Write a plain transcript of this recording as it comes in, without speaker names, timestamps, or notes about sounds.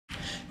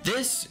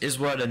This is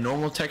what a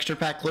normal texture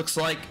pack looks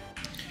like.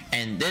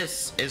 And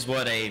this is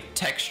what a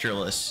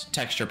textureless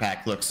texture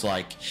pack looks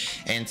like.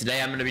 And today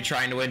I'm going to be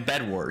trying to win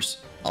Bedwars.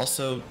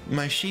 Also,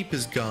 my sheep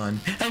is gone.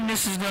 And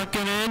this is not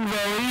going to end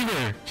well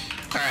either.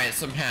 Alright,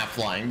 so I'm half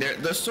lying.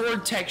 The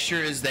sword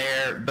texture is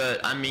there, but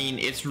I mean,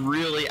 it's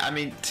really, I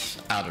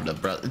don't know,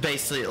 bro.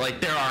 Basically,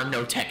 like, there are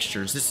no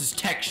textures. This is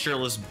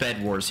textureless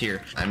Bedwars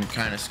here. I'm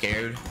kind of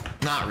scared.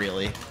 Not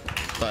really.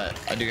 But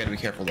I do gotta be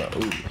careful though.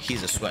 Ooh,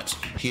 he's a sweat.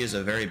 He is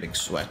a very big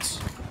sweat.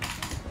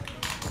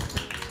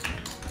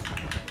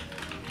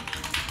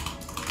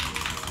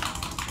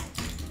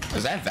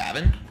 Is that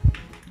Vavin?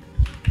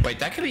 Wait,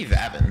 that could be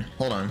Vavin.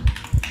 Hold on.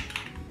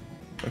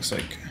 Looks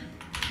like...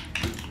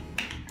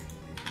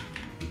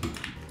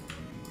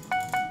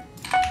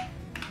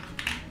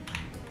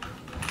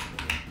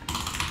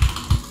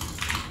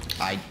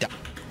 I died.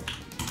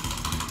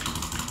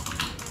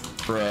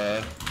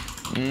 Bruh.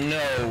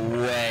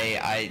 No way.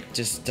 I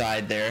just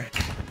died there.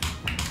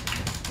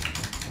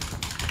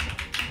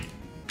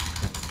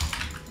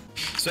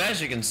 So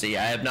as you can see,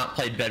 I have not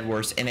played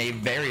Bedwars in a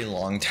very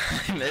long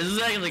time. This is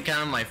actually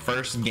kind of my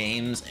first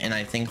games in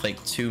I think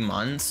like 2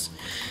 months.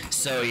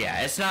 So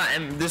yeah, it's not,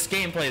 and this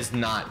gameplay is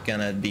not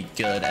gonna be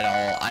good at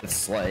all.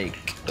 It's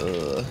like,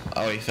 oh,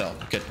 he fell.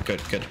 Good.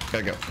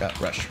 Gotta go.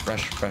 Rush.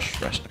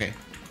 Okay.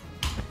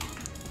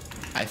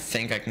 I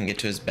think I can get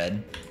to his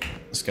bed.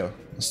 Let's go.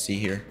 Let's see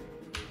here.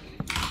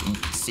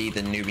 See,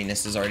 the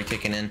newbiness is already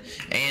kicking in,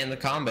 and the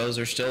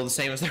combos are still the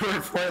same as they were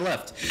before I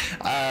left.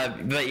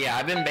 But yeah,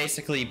 I've been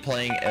basically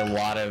playing a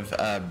lot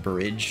of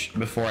bridge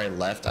before I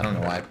left. I don't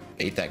know why I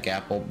ate that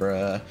gapple,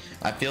 bruh.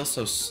 I feel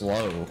so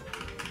slow.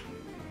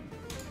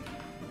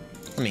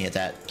 Let me hit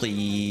that,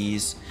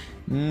 please.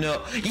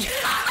 No. Yeah,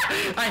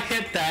 I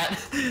hit that.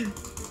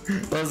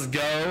 Let's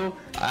go.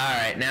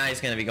 Alright, now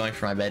he's gonna be going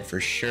for my bed for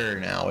sure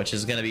now, which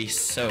is gonna be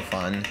so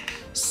fun.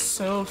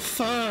 So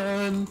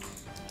fun.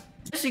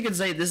 I guess you could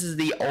say this is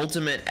the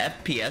ultimate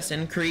FPS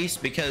increase,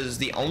 because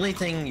the only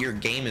thing your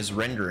game is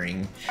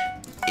rendering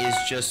is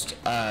just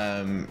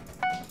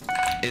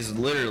is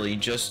literally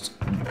just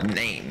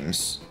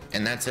names,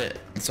 and that's it.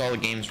 That's all the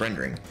game's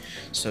rendering.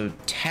 So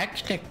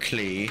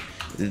technically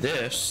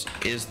this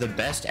is the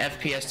best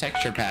FPS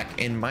texture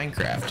pack in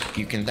Minecraft.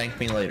 You can thank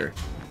me later.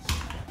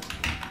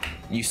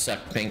 You suck,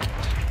 Pink.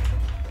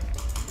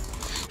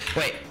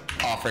 Wait.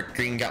 Oh frick,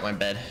 green got my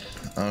bed.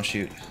 Oh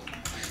shoot.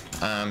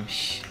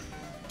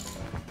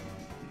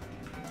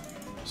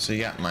 So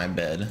you got my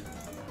bed,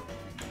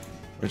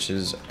 which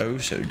is oh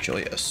so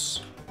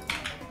joyous.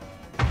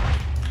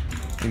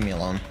 Leave me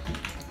alone.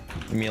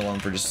 Leave me alone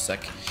for just a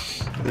sec.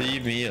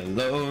 Leave me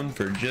alone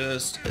for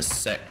just a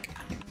sec.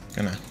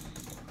 Gonna.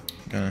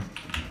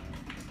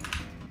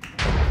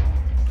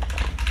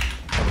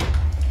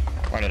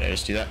 Why did I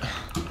just do that?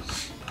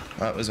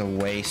 That was a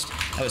waste.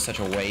 That was such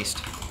a waste.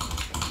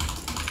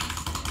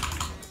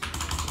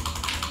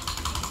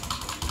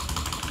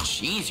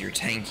 Jeez, you're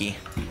tanky.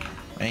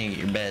 I need to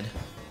get your bed.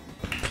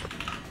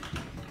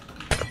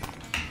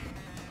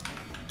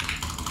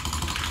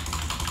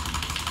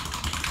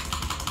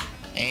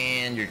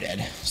 And you're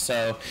dead.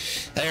 So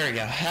there we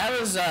go. That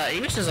was he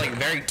was just like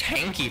very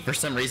tanky for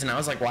some reason. I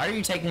was like, why are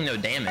you taking no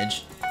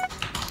damage?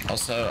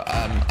 Also,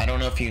 I don't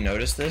know if you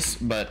noticed this,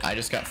 but I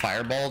just got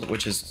fireballed,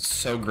 which is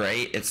so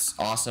great. It's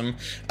awesome.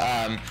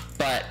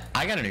 But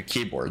I got a new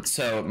keyboard,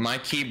 so my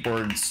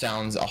keyboard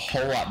sounds a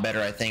whole lot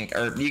better, I think.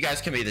 Or you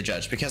guys can be the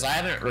judge, because I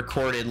haven't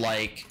recorded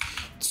like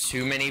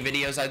too many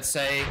videos, I'd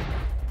say.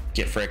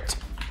 Get fricked.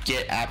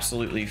 Get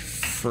absolutely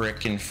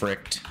frickin'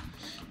 fricked.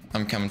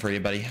 I'm coming for you,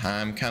 buddy.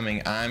 I'm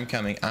coming.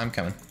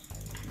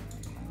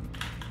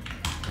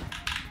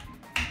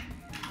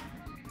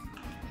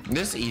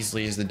 This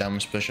easily is the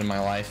dumbest push of my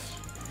life.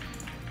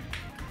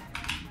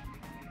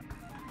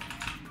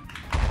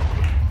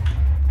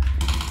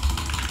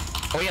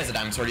 Oh, he has a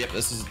diamond sword. Yep,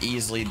 this is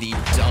easily the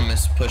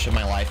dumbest push of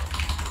my life.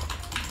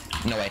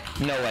 No way.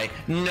 No way.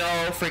 No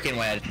freaking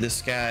way.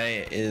 This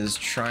guy is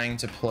trying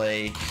to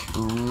play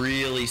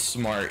really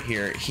smart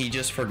here. He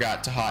just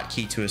forgot to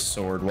hotkey to his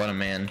sword. What a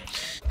man.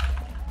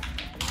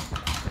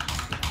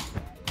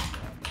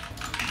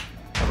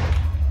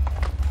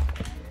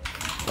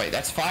 Wait,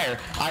 that's fire.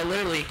 I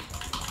literally...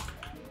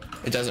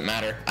 It doesn't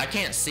matter. I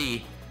can't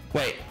see.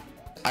 Wait,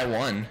 I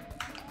won.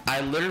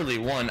 I literally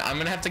won. I'm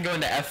gonna have to go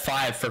into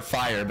F5 for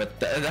fire, but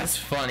that's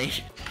funny.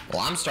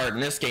 Well, I'm starting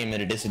this game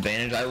at a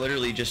disadvantage. I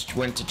literally just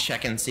went to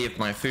check and see if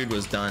my food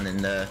was done,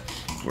 and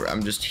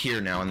I'm just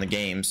here now in the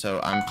game. So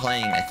I'm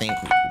playing, I think,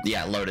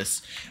 yeah,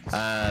 Lotus.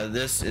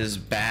 This is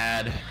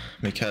bad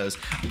because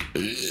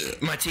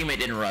my teammate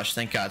didn't rush,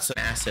 thank God. So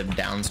massive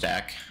down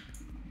stack.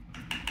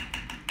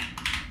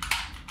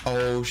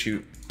 Oh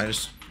shoot, I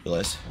just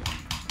realized.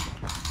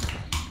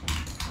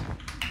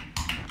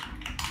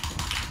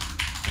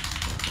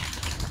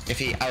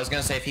 I was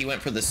gonna say if he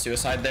went for the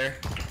suicide there.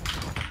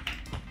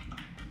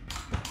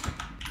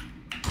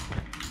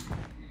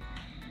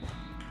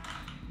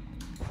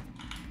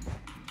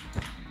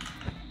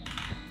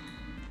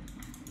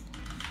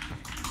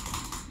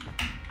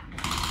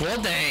 Well,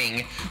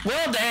 dang.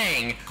 Well,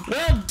 dang.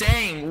 Well,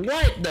 dang.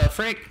 What the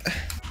frick?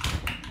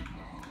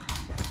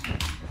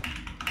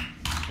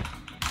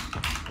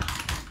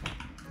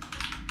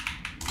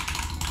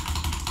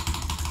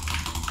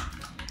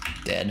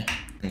 Dead.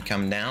 And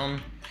come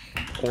down.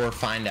 Or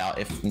find out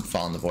if you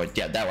fall in the void.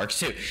 Yeah, that works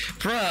too.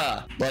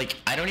 Bruh. Like,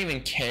 I don't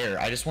even care.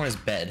 I just want his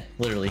bed.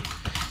 Literally.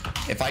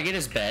 If I get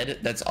his bed,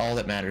 that's all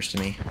that matters to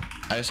me.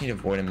 I just need to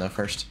avoid him though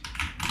first.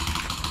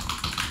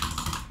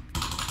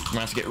 I'm gonna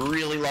have to get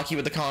really lucky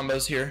with the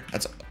combos here.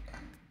 That's...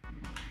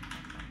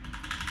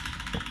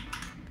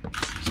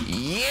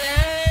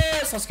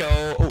 Yes! Let's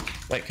go. Oh,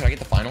 wait, could I get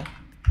the final?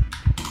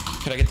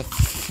 Could I get the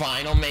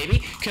final, maybe?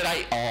 Could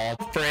I?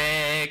 Oh,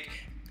 frick.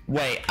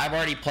 Wait, I've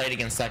already played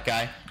against that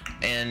guy,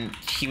 and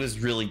he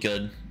was really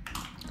good.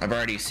 I've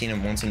already seen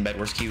him once in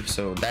Bedwars queue,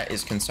 so that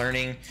is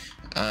concerning.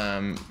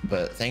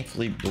 But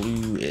thankfully,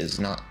 blue is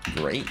not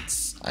great,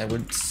 I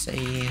would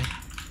say.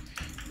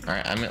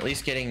 Alright, I'm at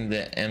least getting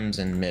the M's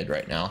in mid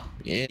right now.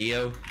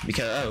 Yeah,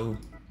 because,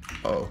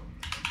 oh.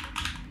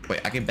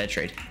 Wait, I can bed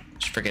trade.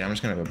 Just forget, I'm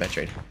just gonna go bed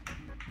trade.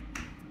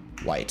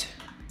 White.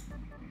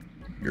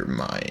 You're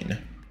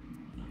mine.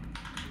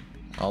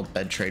 I'll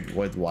bed trade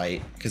with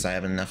white, because I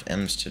have enough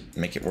M's to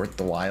make it worth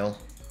the while.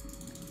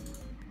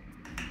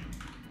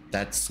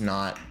 That's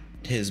not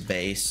his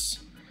base.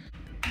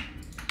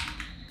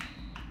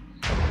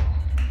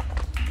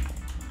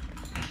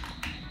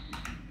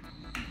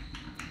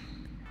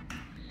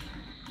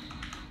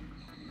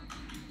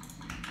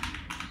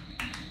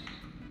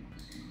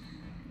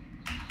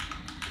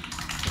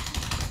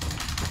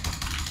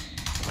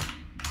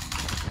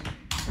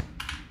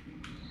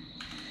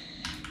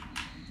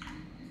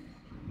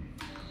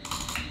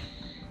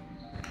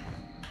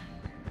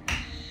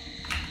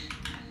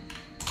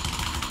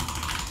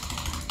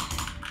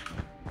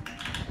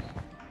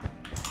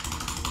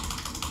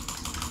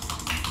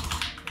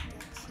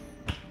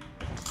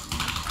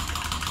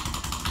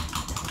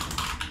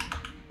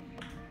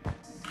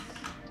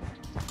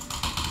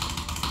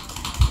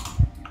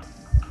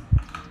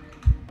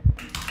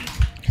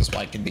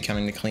 White could be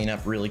coming to clean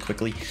up really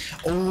quickly.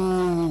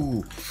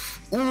 Oh,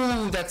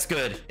 ooh, that's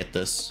good. Get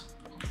this.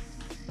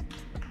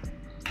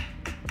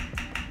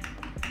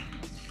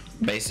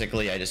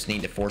 Basically, I just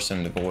need to force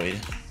him to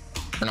void.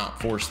 Or not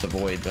force the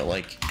void, but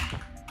like...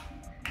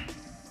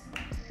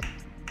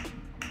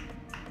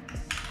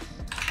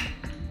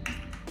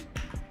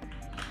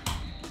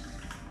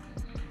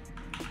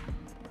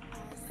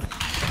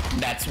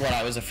 That's what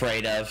I was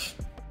afraid of.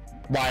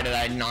 Why did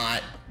I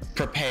not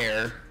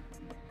prepare?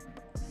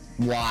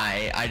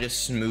 Why? I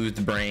just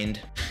smooth-brained.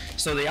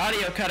 So the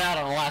audio cut out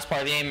on the last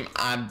part of the game.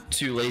 I'm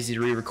too lazy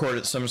to re-record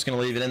it, so I'm just gonna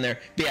leave it in there.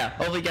 But yeah,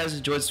 hopefully you guys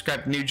enjoyed. Subscribe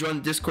if you're new, join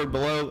the Discord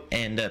below,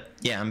 and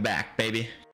yeah, I'm back, baby.